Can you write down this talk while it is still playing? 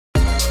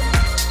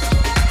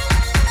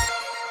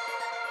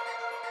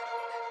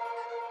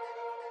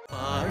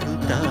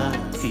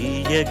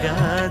తీయగా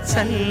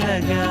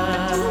చల్లగా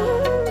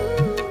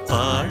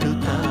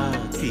పాడుతా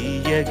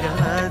తీయగా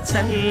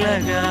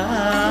చల్లగా.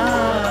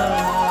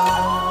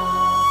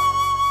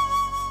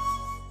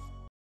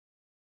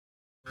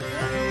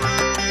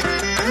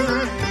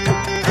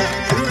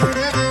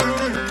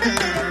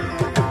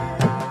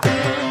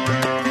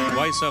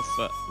 Voice of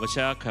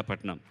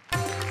Visakhapatnam.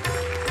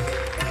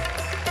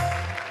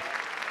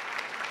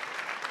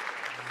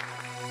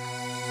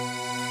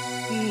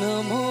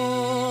 Namo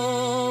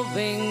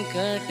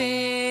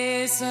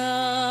Venkatesha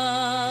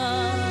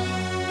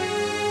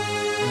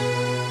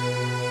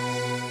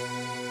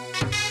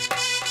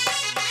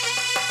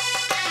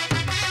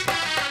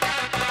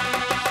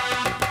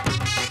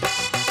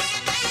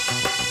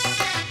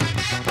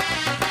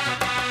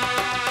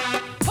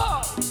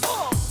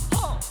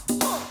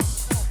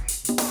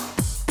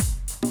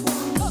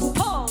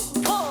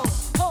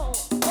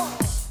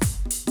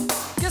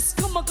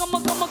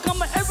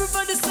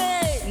everybody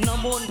say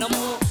Namo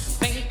Namo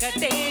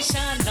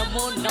Venkatesa,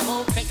 Namo Namo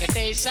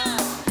Venkatesa,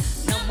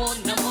 Namo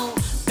Namo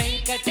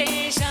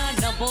Venkatesa,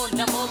 Namo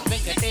Namo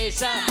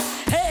Venkatesa.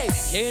 Hey,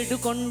 ఏడు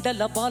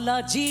కొండల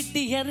బాలాజీ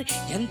డియర్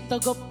ఎంత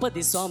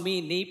గొప్పది స్వామి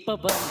నీ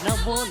పవర్.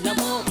 నమో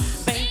నమో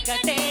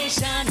వెంకటేశ,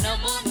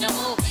 నమో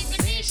నమో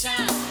వెంకటేశ.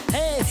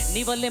 హే,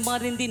 నీ వల్లే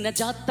మారింది నా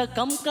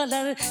జాతకం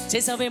కలర్,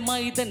 చేసావే మా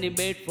ఇద్దరిని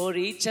మేడ్ ఫర్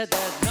ఈచ్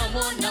అదర్.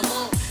 నమో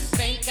నమో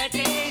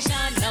వెంకటేశ,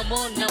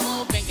 నమో నమో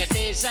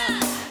వెంకటేశ.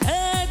 హే,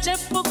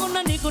 చెప్పుకున్న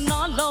నీకు నా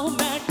లవ్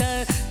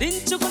మ్యాటర్,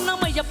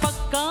 దించుకున్నామయ్య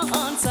పక్కా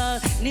ఆన్సర్.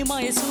 నీ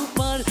మాయ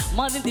సూపర్,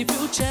 మారింది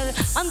ఫ్యూచర్,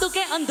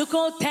 అందుకే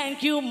అందుకో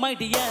థ్యాంక్ యూ మై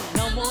డియర్.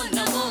 నమో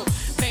నమో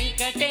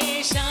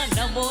వెంకటేశ,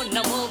 నమో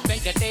నమో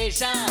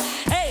వెంకటేశ.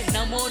 హే,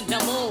 నమో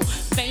నమో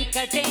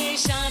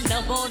వెంకటేశ,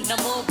 నమో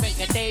నమో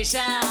వెంకటేశ.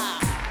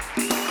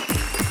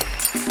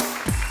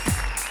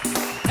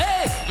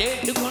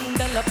 ఏడు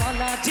కొండల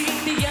బాలాజీ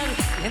డియర్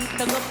ఎంత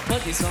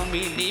గొప్పది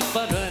స్వామి నీ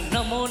పర.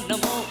 నమో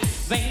నమో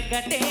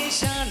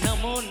వెంకటేశ,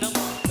 నమో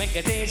నమో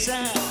వెంకటేశ,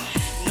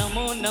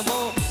 నమో నమో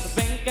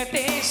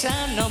వెంకటేశ,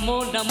 నమో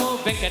నమో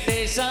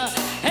వెంకటేశ.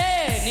 హే,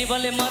 నీ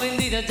వల్లే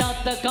మారింది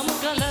జాతకం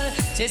కలర్,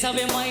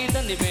 చేసావే మా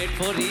ఇద్దరిని made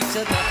for each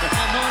other.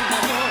 Namo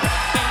Namo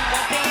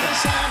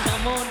Venkatesha,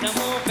 Namo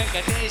Namo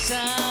Venkatesha.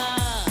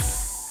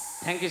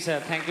 Thank you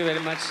sir, thank you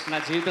very much. నా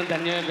జీవితం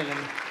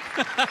ధన్యవాదాలు.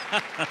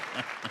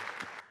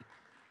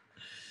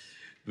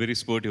 Very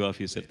sportive of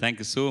you sir. Thank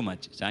you so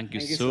much. Thank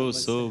you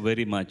so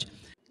very much.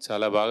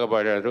 చాలా బాగా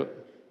పాడాడు,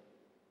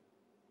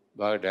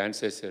 బాగా డ్యాన్స్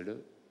చేశాడు.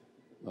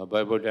 మా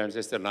అబ్బాయి పోయి డ్యాన్స్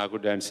చేస్తే నాకు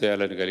డ్యాన్స్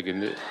చేయాలని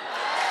కలిగింది.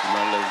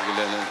 మళ్ళీ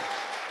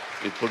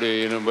ఇప్పుడు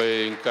ఈయన పోయి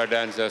ఇంకా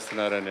డ్యాన్స్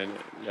చేస్తున్నారని నేను,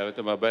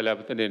 లేకపోతే మా అబ్బాయి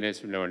లేకపోతే నేను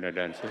వేసి ఉండేవాడిని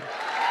dance.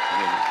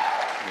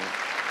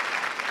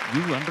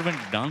 You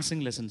underwent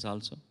dancing lessons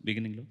also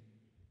బిగినింగ్లో?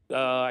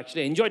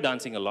 Actually, I enjoy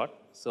dancing a lot.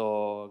 So,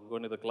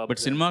 going to the club.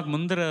 But సినిమాకి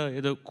ముందర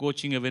ఏదో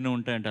కోచింగ్ ఏవైనా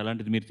ఉంటాయంటే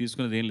అలాంటిది మీరు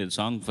తీసుకునేది ఏం లేదు?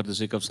 Song for the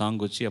sake of song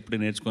వచ్చి అప్పుడే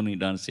నేర్చుకొని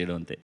డాన్స్ చేయడం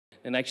అంతే?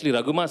 And actually,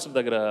 Raghu Master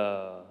దగ్గర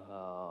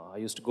I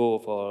used to go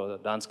for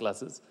dance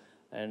classes.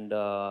 And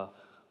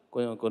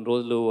కొన్ని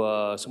రోజులు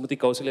సుమతి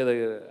కౌశల్య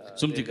దగ్గర,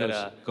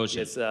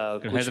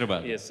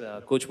 హైదరాబాద్,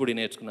 కూచిపూడి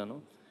నేర్చుకున్నాను.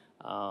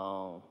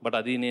 బట్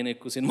అది నేను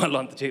ఎక్కువ సినిమాల్లో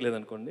అంత చేయలేదు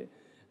అనుకోండి.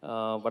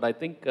 But I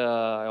think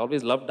I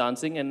always loved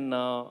dancing and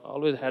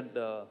always had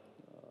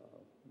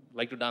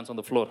like to dance on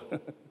the floor.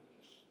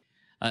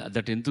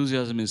 That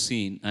enthusiasm is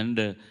scene. And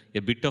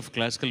a bit of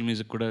classical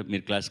music కూడా,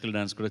 మీరు క్లాసికల్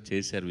డాన్స్ కూడా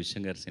చేశారు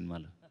విశ్వం గారి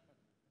సినిమాలో.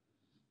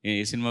 ఏ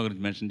సినిమా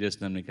గురించి మెన్షన్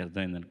చేస్తున్నాను మీకు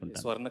అర్థమైంది అనుకుంటా?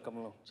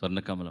 స్వర్ణకమలం.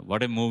 స్వర్ణకమలం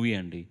వాట్ ఏ మూవీ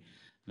అండి.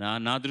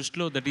 నా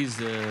దృష్టిలో దట్ ఈజ్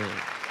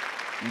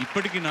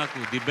ఇప్పటికీ నాకు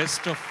ది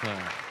బెస్ట్ ఆఫ్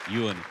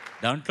యూ అని.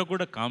 దాంట్లో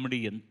కూడా కామెడీ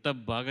ఎంత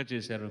బాగా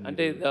చేశారు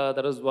అంటే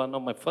that was one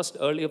of my first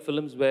earlier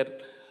films wear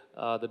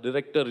the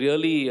director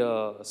really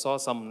saw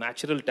some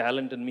natural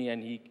talent in me, and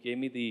he gave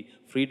me the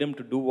freedom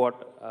to do what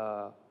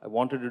I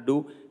wanted to do.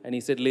 And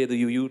he said, "Ledu,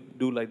 you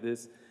do like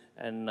this."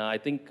 And I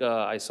think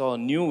I saw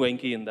a new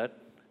Venki in that.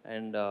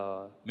 And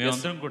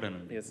yes,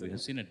 yes, we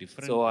have seen a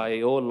different. So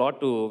I owe a lot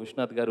to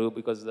Vishnath Garu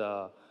because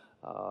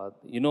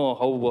you know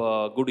how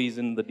good he is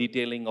in the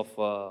detailing of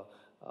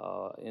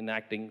in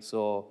acting.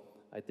 So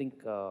I think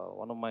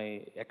one of my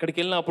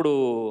ekkadiki vellinappudu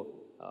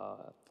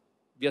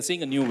we are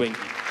seeing a new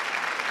Venki.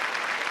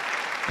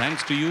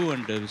 Thanks to you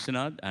and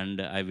Vishwanath, and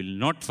I will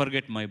not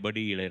forget my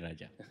buddy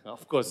Ilayaraja.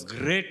 Of course.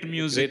 Great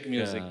music. Great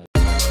music.